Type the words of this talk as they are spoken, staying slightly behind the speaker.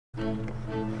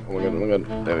good, we're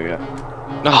good. There we go.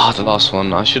 Ah, the last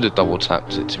one. I should have double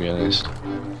tapped it, to be honest.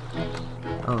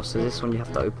 Oh, so this one you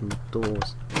have to open the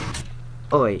doors.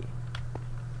 Oh wait.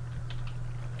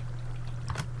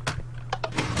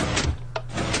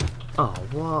 Oh,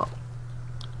 what?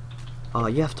 Oh,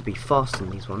 you have to be fast on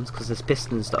these ones because there's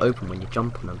pistons that open when you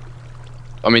jump on them.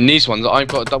 I mean, these ones, I've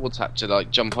got a double tap to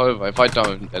like jump over. If I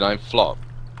don't, then I flop.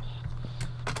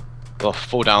 Oh,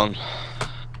 fall down.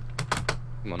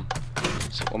 Come on.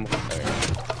 So one more. There we go.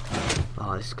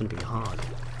 Oh, this is gonna be hard.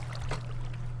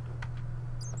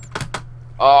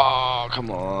 Oh,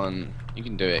 come on. You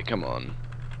can do it, come on.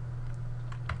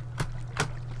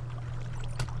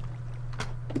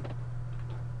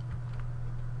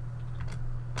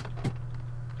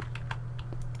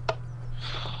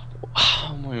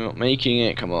 How am I not making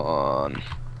it? Come on.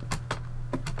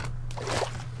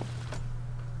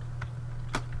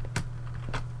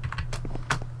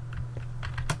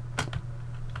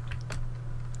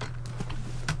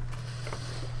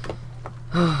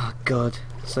 Oh god.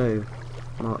 So,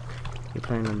 Mark, you're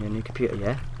playing on your new computer,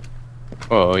 yeah?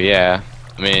 Oh yeah.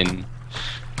 I mean,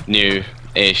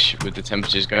 new-ish with the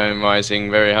temperatures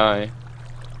rising very high.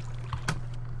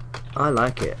 I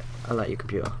like it. I like your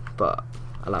computer, but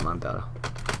I like mine better.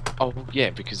 Oh yeah,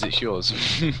 because it's yours.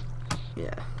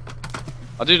 Yeah.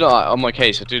 I do like, on my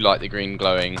case, I do like the green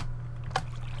glowing.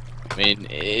 I mean,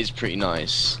 it is pretty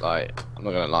nice. Like, I'm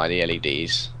not gonna lie, the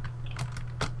LEDs.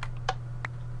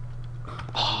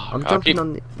 Oh, I'm jumping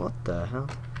on the... What the hell?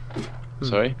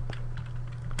 Sorry?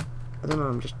 I don't know,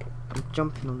 I'm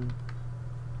jumping on...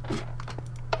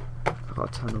 I've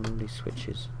got to turn on all these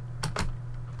switches.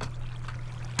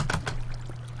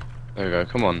 There we go,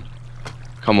 come on.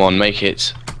 Come on, make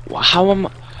it. How am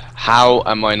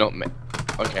I not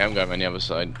okay, I'm going on the other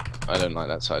side. I don't like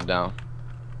that side now.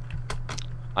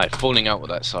 Alright, falling out with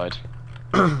that side.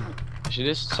 Actually,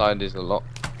 this side is a lot...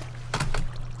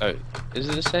 Oh, is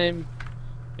it the same?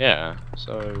 Yeah,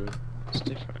 so it's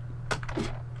different.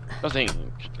 I think,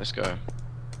 let's go.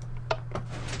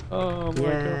 Oh my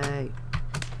god. Yay!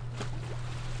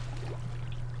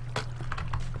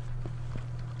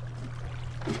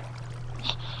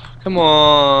 Come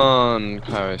on,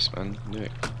 Paris, man, do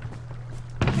it.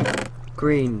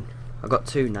 Green. I got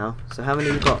 2 now. So how many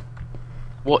you got?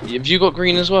 What, have you got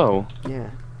green as well?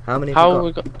 Yeah. How many How have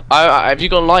you got? have you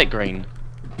got light green?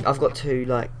 I've got 2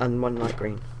 light and 1 light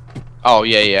green. Oh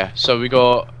yeah, yeah. So I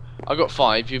got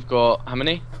 5. You've got how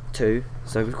many? 2.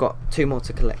 So we've got 2 more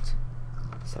to collect.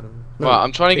 7. No, Right,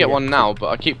 I'm trying to 2 get yet. one now, but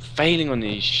I keep failing on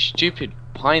these stupid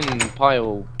python.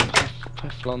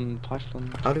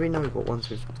 How do we know what ones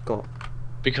we've got?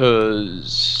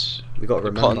 Because We got to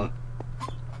remember.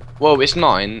 well, it's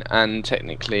 9, and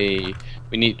technically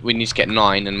we need to get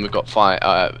 9, and we've got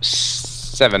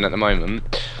 7 at the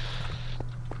moment.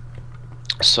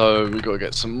 So we got to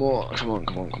get some more. Come on.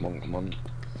 I'm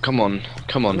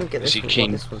gonna get Is this he one,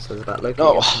 keen? what this one says about locating.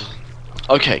 Oh,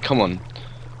 okay. Come on.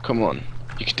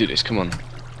 You can do this. Come on.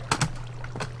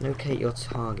 Locate your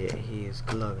target. He is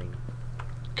glowing.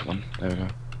 Come on. There we go.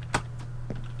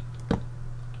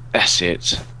 That's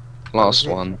it. Last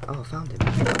one. Oh, I found him.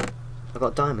 I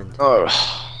got diamond. Oh,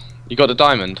 you got a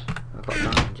diamond. I got a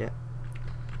diamond, yeah.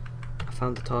 I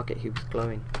found the target. He was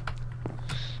glowing.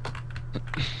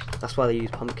 That's why they use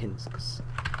pumpkins. Cause...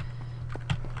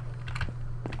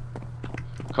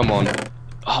 Come on.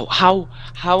 Oh, how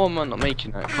am I not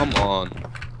making that? Come on.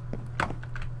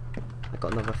 I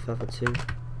got another feather too.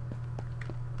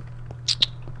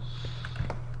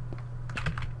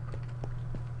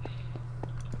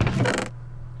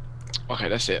 Okay,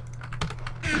 that's it.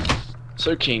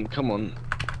 So keen. Come on.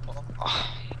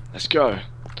 Let's go.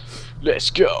 Let's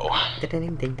go. Ding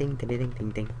ding ding ding ding ding ding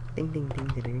ding ding ding ding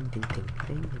ding ding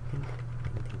ding.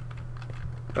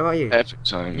 Where are you? Epic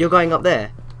time. You're going up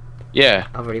there. Yeah.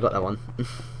 I've already got that one.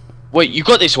 Wait, you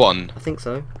got this one? I think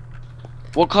so.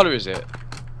 What colour is it?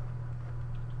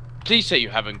 Please say you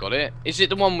haven't got it. Is it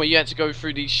the one where you had to go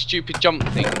through these stupid jump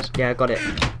things? Yeah, I got it.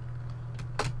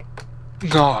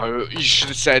 No, you should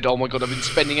have said, oh my god, I've been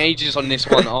spending ages on this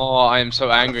one. Oh, I am so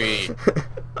angry.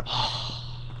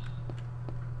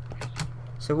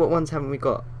 So what ones haven't we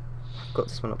got? I've got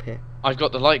this one up here. I've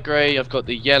got the light grey, I've got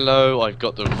the yellow, I've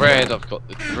got the red, I've got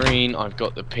the green, I've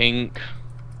got the pink.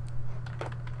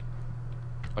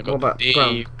 I've got What about the D.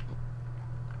 brown?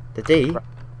 The D?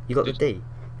 You got the D?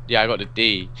 Yeah, I got the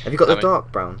D. Have you got the mean-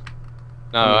 dark brown?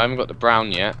 No, I haven't got the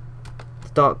brown yet. The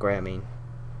dark grey, I mean.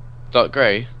 Dark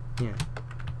grey? Yeah.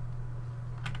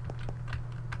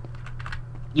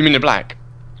 You mean the black?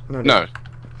 No. No.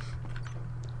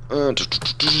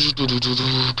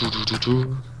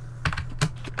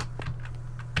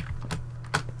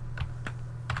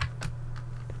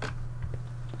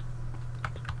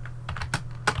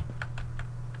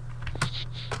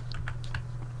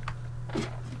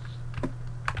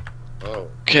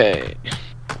 Okay.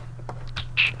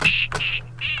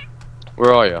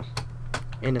 Where are you?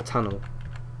 In a tunnel.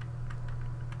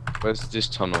 Where's this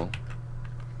tunnel?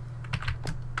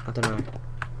 I don't know.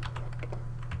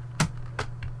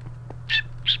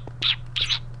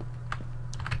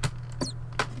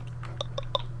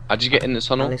 How'd you get in the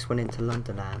tunnel? Alice went into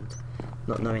Londerland,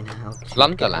 not knowing how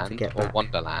to get or back.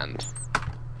 Wonderland?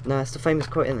 No, it's the famous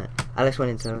quote, isn't it? Alice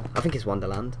went into, I think it's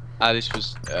Wonderland. Alice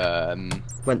was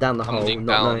Went down the hole, hunting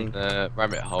not down knowing. the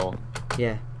rabbit hole.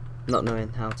 Yeah, not knowing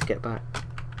how to get back.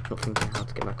 Not thinking how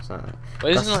to get back. Like that.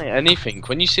 Well, isn't like anything.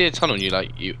 When you see a tunnel,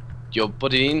 your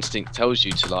body instinct tells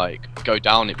you to like go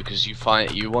down it because you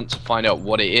want to find out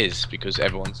what it is because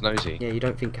everyone's nosy. Yeah, you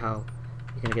don't think how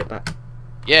you're gonna get back.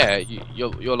 Yeah,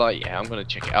 you're like, yeah, I'm gonna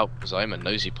check it out because I'm a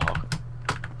nosy Parker.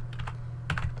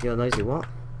 You're nosy what?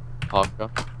 Parker.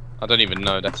 I don't even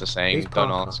know that's a saying. Who's Don't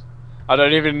Parker? ask. I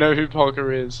don't even know who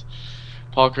Parker is.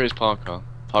 Parker is Parker.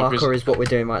 Parkour is what we're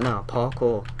doing right now.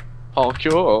 Parkour.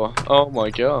 Parkour. Oh my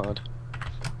god.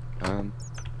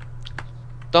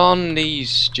 Done these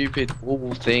stupid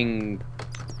wall thing.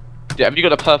 Yeah, have you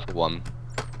got a purple one?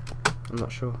 I'm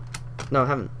not sure. No, I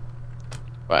haven't.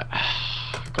 Right.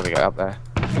 Gotta get up there.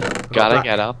 I've got Gotta black.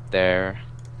 get up there.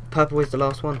 Purple is the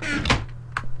last one.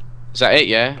 Is that it?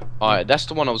 Yeah. Alright, that's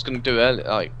the one I was gonna do earlier,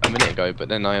 like a minute ago, but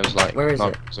then I was like, Where is no,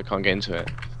 it? because I can't get into it.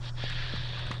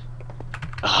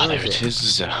 Ah, Where there is it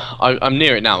is. I'm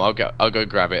near it now. I'll go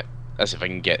grab it. That's if I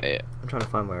can get it. I'm trying to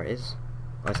find where it is.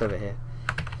 Oh, it's over here.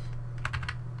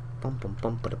 Bum bum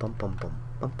bum bada bum bum bum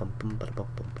bum bum bum bada bum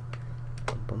bum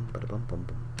bum bum bada bum bum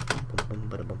bum bum bum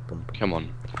bada bum bum. Come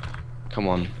on. Come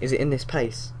on. Is it in this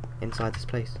place? Inside this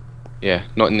place? Yeah,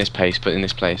 not in this place, but in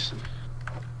this place.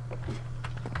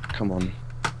 Come on.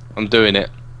 I'm doing it.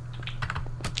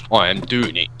 I am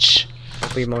doing it.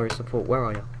 I'll be Mario support. Where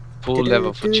are you? Full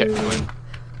level for checkpoint.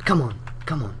 Come on,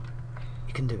 come on.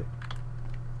 You can do it.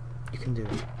 You can do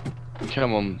it.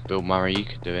 Come on, Bill Murray, you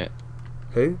can do it.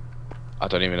 Who? I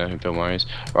don't even know who Bill Murray is.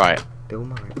 Right. Bill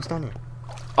Murray. What's down here?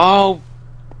 Oh,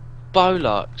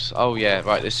 Bolux. Oh yeah,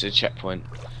 right. This is a checkpoint.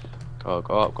 Go up,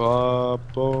 go up, go up.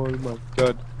 Oh my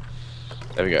god.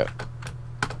 There we go.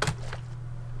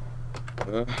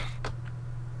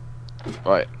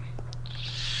 Right.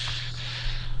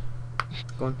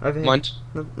 Go on, over here. Mind.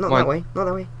 No, not Mine. that way. Not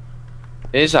that way.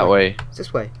 It is that way. It's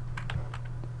this way,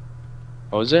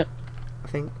 Oh, is it? I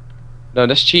think. No,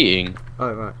 that's cheating.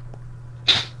 Oh, right.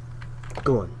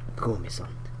 Go on, my son.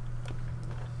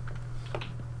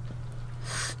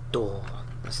 Door.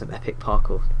 That's some epic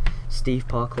parkour. Steve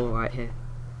Parkour right here.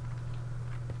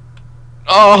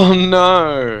 Oh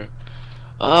no!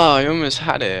 Oh, I almost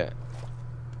had it.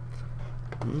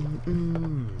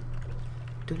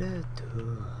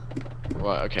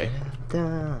 Right, okay.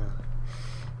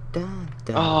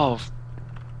 Oh,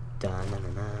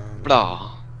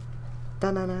 blah.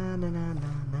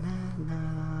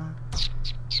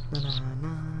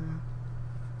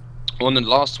 On the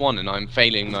last one, and I'm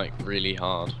failing like really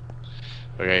hard.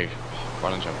 Okay,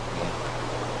 run and jump. Come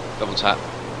on. Double tap.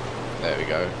 There we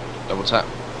go. Double tap.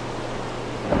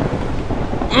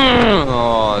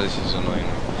 Oh, this is annoying.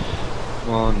 Come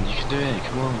on, you can do it.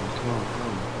 Come on, come on, come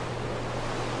on.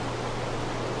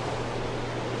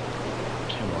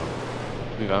 Come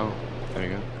on. Move out. There we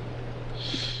go.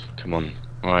 Come on.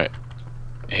 Alright.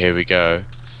 Here we go.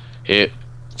 Here.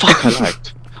 Fuck, I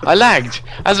lagged. I lagged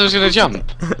as I was gonna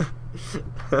jump.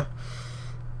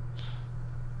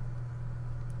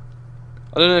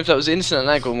 I don't know if that was internet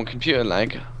lag or my computer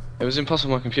lag. It was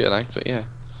impossible my computer lag, but yeah.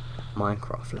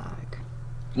 Minecraft lag.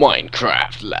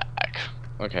 Minecraft lag.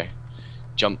 Okay.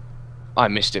 Jump. I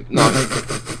missed it. No.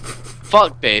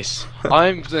 Fuck this.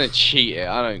 I'm gonna cheat it.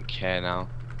 I don't care now.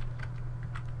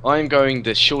 I'm going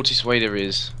the shortest way there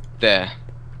is. There.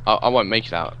 I won't make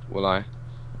it out, will I?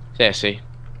 There, see?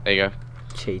 There you go.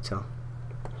 Cheater.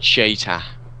 Cheater.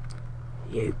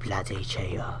 You bloody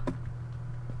cheater.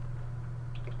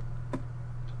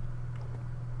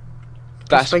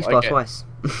 That's what I spacebar get. twice.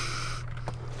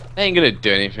 They ain't gonna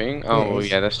do anything. Oh, It well,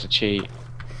 is. yeah, that's the cheat.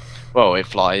 Well, it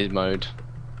flies mode.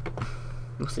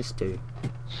 What's this do?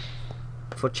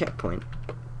 For checkpoint?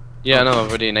 Yeah, no, I've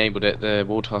already enabled it, the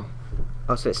water.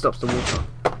 Oh, so it stops the water.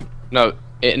 No,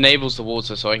 it enables the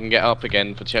water so I can get up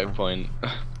again for checkpoint.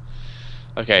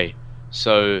 Okay,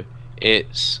 so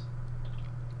it's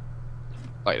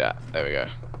like that. There we go.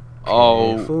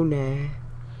 Oh, Careful now.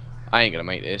 I ain't gonna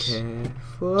make this.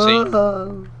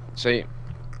 Careful. See?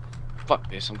 Fuck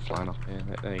this, I'm flying up here.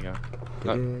 There you go.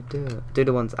 No. Do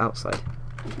the ones outside.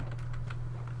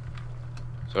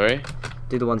 Sorry?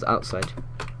 Do the ones outside.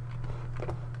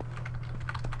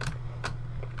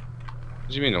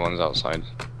 do you mean the ones outside?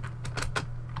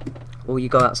 Or you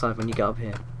go outside when you get up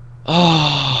here.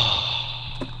 Oh.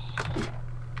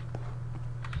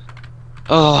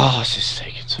 Oh, this is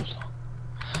taking so long.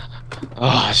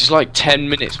 Oh, it's just like 10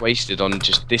 minutes wasted on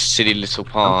just this silly little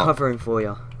part. I'm covering for you.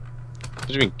 What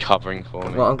do you mean covering for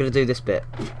me? Well, I'm gonna do this bit.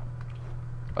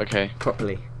 Okay.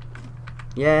 Properly.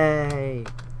 Yay!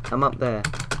 I'm up there.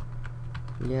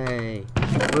 Yay!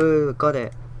 Woo! Got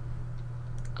it.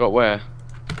 Got where?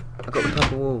 I got the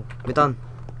purple wall. We're done.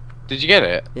 Did you get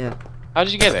it? Yeah. How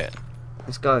did you get it?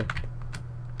 Let's go.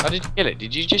 How did you get it?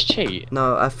 Did you just cheat?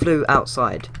 No, I flew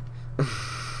outside.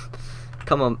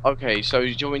 Come on. Okay, so do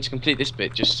you want me to complete this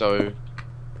bit just so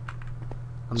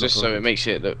it makes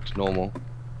it look normal?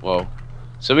 Well,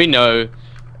 so we know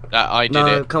that I did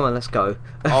No, it. come on, let's go.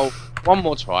 Oh, one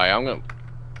more try.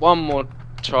 One more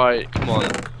try. Come on.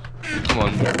 Come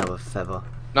on. Get another feather.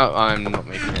 No, I'm not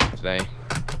making it today.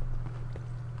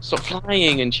 Stop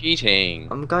flying and cheating.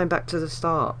 I'm going back to the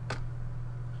start.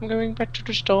 I'm going back to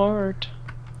the start.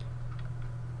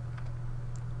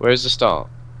 Where's the start?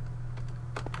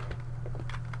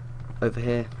 Over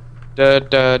here. Da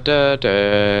da da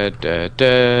da da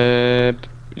da.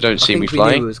 You don't see me I think we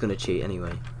flying? knew we was gonna cheat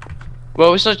anyway.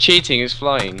 Well, it's not cheating, it's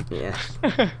flying. Yeah.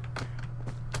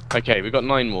 Okay, we've got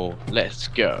 9 more. Let's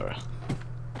go.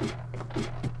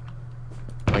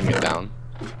 I can get down.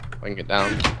 I can get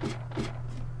down.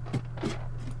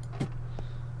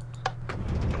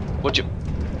 What you...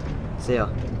 See ya.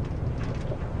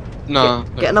 No.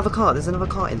 Get another cart. There's another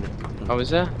cart in there. Oh, is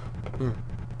there? Yeah.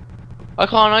 I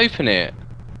can't open it.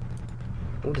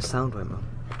 All the sound went wrong.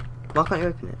 Why can't you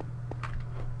open it?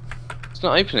 It's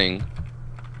not opening.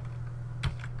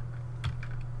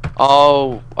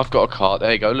 Oh, I've got a cart.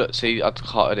 There you go. Look, see, I've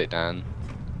carted it down.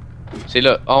 See,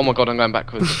 look. Oh my god, I'm going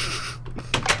backwards.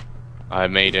 I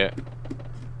made it.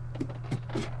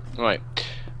 Right.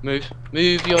 Move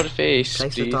your face.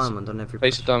 Place a please. diamond on every.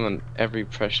 Place a diamond on every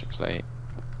pressure plate.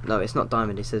 No, it's not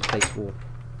diamond. It says place wall.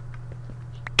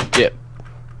 Yep.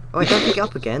 Oh wait, don't pick it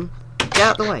up again. Get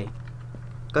out the way.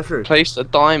 Go through. Place a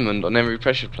diamond on every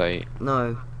pressure plate.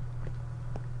 No.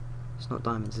 It's not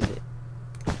diamonds, is it?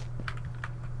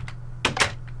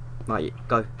 Right,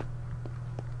 go.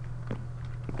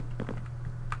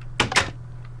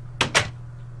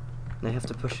 Now you have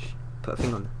to put a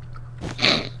thing on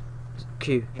there.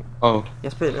 Q. Oh. You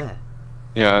have to put it there.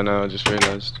 Yeah, I know. I just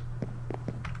realised.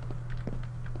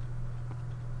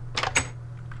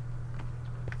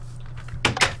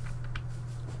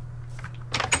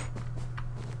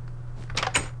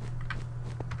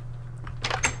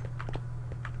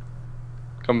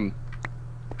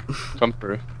 Come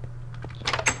through.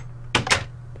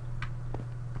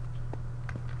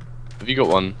 Have you got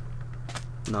one?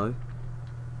 No.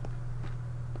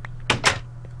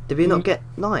 Did we not get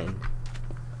 9?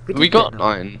 We did got get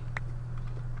 9.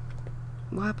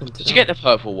 What happened to Did that? you get the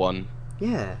purple one?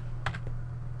 Yeah.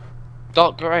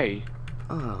 Dark grey.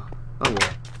 Oh. Oh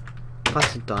well.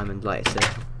 Place a diamond, like I said.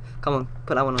 Come on,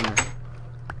 put that one on there.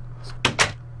 See,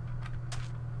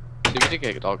 we did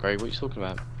get dark grey. What are you talking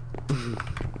about?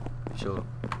 Sure.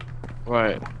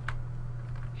 Right.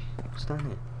 What's down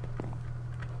here?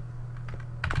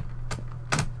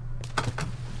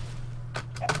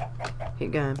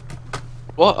 Keep going.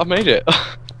 What? I made it.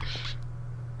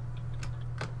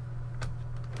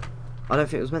 I don't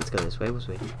think it was meant to go this way, was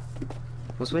we?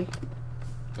 Was we?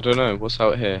 I don't know. What's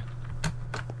out here?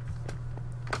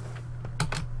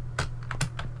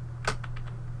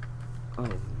 Oh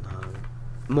no.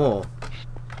 More.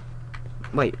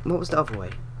 Wait, what was the other way?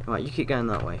 Right, you keep going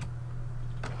that way.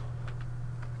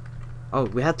 Oh,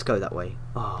 we had to go that way.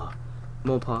 Ah,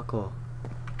 more parkour.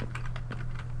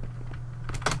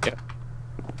 Yeah.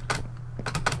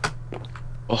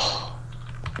 Oh.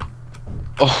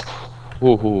 Oh.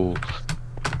 Oh.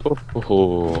 Oh.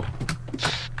 Oh.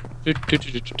 Do, do,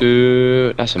 do, do,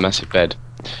 do. That's a massive bed.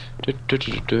 Do, do,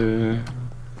 do, do, do.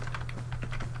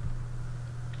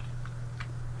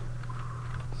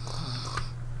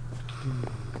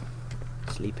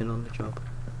 Sleeping on the job.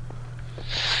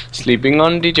 Sleeping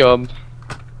on the job.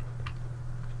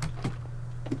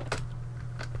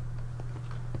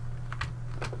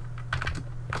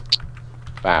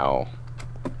 Foul.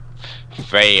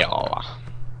 Fail.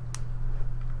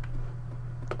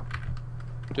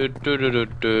 Do, do, do, do,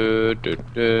 do, do,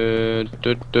 do,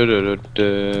 do, do, do,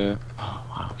 do. Oh,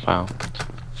 wow, foul.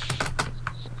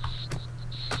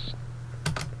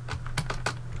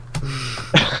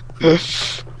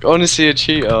 Honestly, a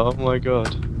cheater. Oh my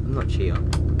god. I'm not cheater.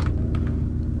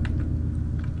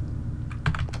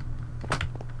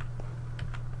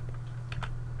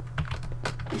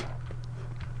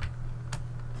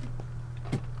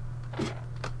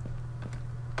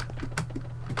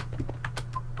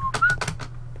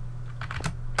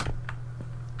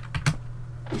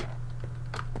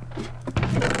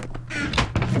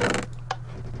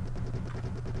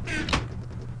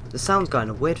 sound's kind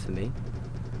of weird for me.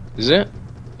 Is it?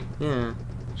 Yeah.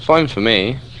 Fine for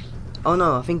me. Oh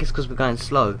no, I think it's because we're going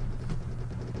slow.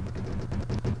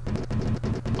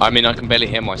 I mean, I can barely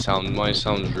hear my sound. My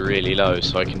sound's really low,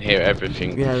 so I can hear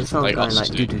everything. Yeah, the sound's going us like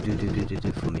two.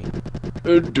 do for me.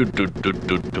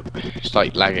 It's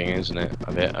like lagging, isn't it?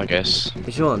 A bit, I guess.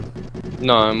 Is yours on?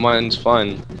 No, mine's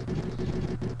fine.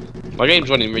 My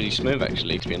game's running really smooth,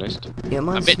 actually, to be honest. Yeah,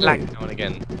 mine's a bit smooth. lag now and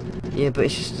again. Yeah, but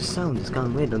it's just the sound is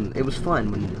going weird, and it was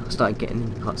fine when I started getting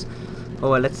in cuts.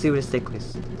 Oh well, let's see what this stick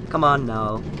is. Come on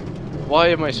now. Why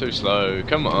am I so slow?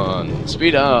 Come on,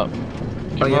 speed up.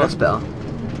 Oh yeah, that's better.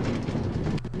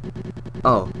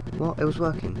 Oh, what? It was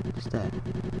working. It's there.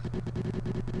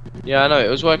 Yeah, I know, it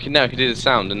was working now. I could hear the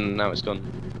sound, and now it's gone.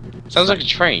 Sounds like a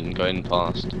train going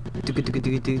past.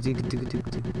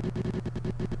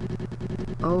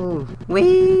 Oh,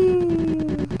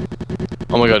 wee!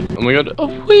 Oh my god, oh my god,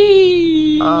 oh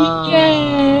wee!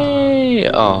 Yay!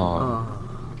 Oh, Oh.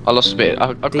 I lost a bit.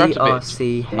 I grabbed a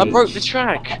bit. I broke the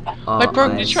track. I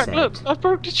broke the track. Look, I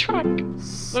broke the track.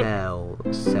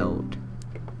 Sold.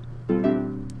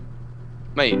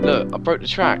 Mate, look, I broke the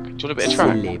track. Do you want a bit of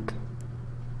track?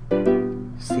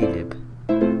 C-lib.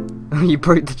 You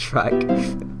broke the track.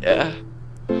 Yeah.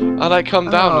 I like come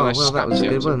down and I well, that snapped was it.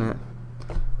 good, wasn't it?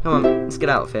 Come on, let's get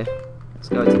out of here. Let's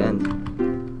go to the end.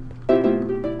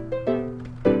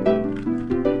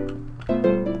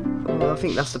 Oh, I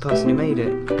think that's the person who made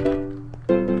it.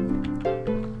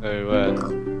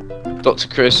 So, Dr.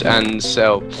 Chris and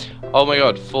Cell. Oh my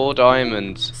god, 4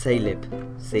 diamonds. C-lib.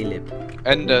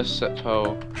 Ender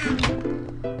Sepul.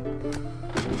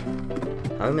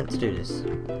 How are we meant to do this?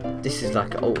 This is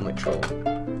like an ultimate troll.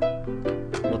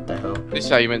 What the hell? This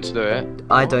is how you meant to do it?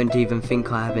 I don't even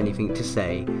think I have anything to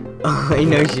say. He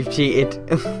knows you've cheated.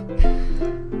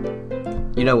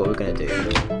 You know what we're gonna do.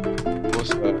 What's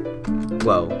that?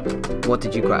 Well, what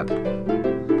did you grab?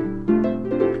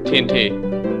 TNT.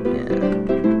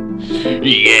 Yeah.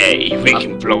 Yay, we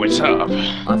can blow it up.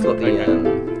 I've got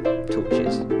the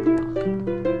torches.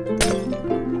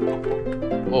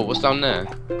 Oh, what's down there?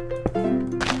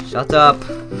 Shut up.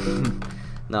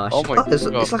 No, Oh my it's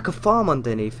God. like a farm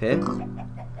underneath here.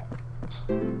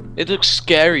 It looks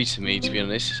scary to me, to be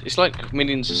honest. It's like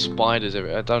millions of spiders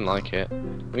everywhere. I don't like it.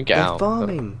 Let me get They're out.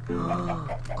 farming.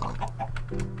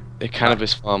 The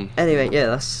cannabis farm. Anyway, yeah,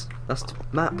 that's the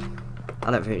map.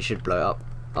 I don't think it should blow up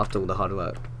after all the hard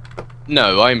work.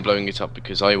 No, I'm blowing it up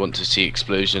because I want to see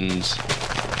explosions.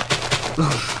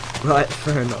 Right,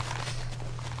 fair enough.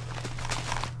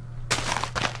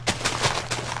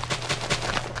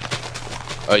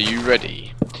 Are you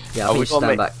ready? Yeah, I Are think we you should gonna stand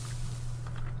make- back.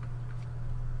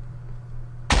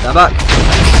 Stand back!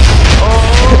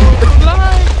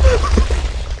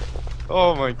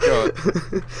 Oh my god.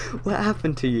 What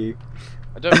happened to you?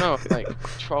 I don't know, I like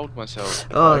trolled myself.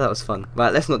 Oh, that was fun.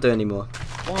 Right, let's not do any more.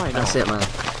 Why not? That's it, man.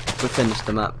 We finished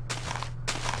the map.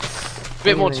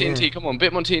 Bit more Anyway, TNT, come on,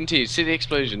 bit more TNT. See the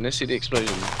explosion, let's see the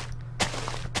explosion.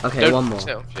 Okay, Don't one more.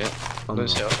 set off yet. One Don't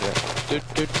set more. off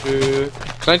yet.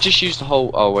 Can I just use the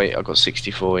whole... Oh wait, I've got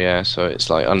 64, yeah, so it's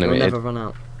like We'll unlimited. never run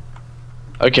out.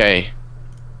 Okay.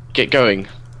 Get going.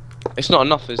 It's not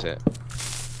enough, is it?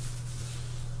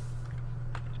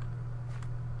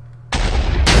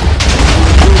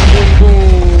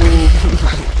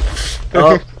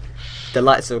 Oh, the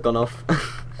lights have gone off.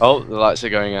 Oh, the lights are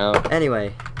going out.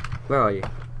 Anyway, where are you?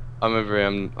 I'm over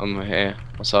here, I'm here.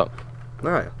 What's up?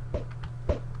 Where are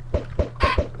you?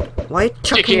 Why are you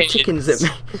chucking chickens at me?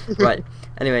 Right.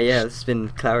 Anyway, yeah, this has been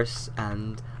Clarice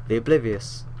and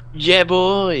Theeoblivious. Yeah,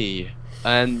 boy!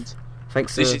 And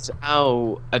Thanks this for is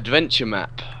our adventure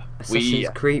map. Assassin's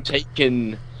Creed.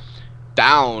 Taken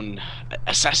down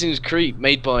Assassin's Creed,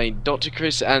 made by Dr.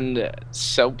 Chris and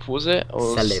Selp, was it?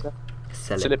 Or Celeb.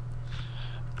 Celeb.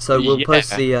 So we'll Yeah.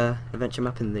 post the adventure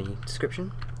map in the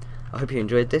description. I hope you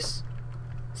enjoyed this.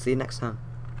 See you next time.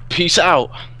 Peace out.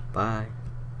 Bye.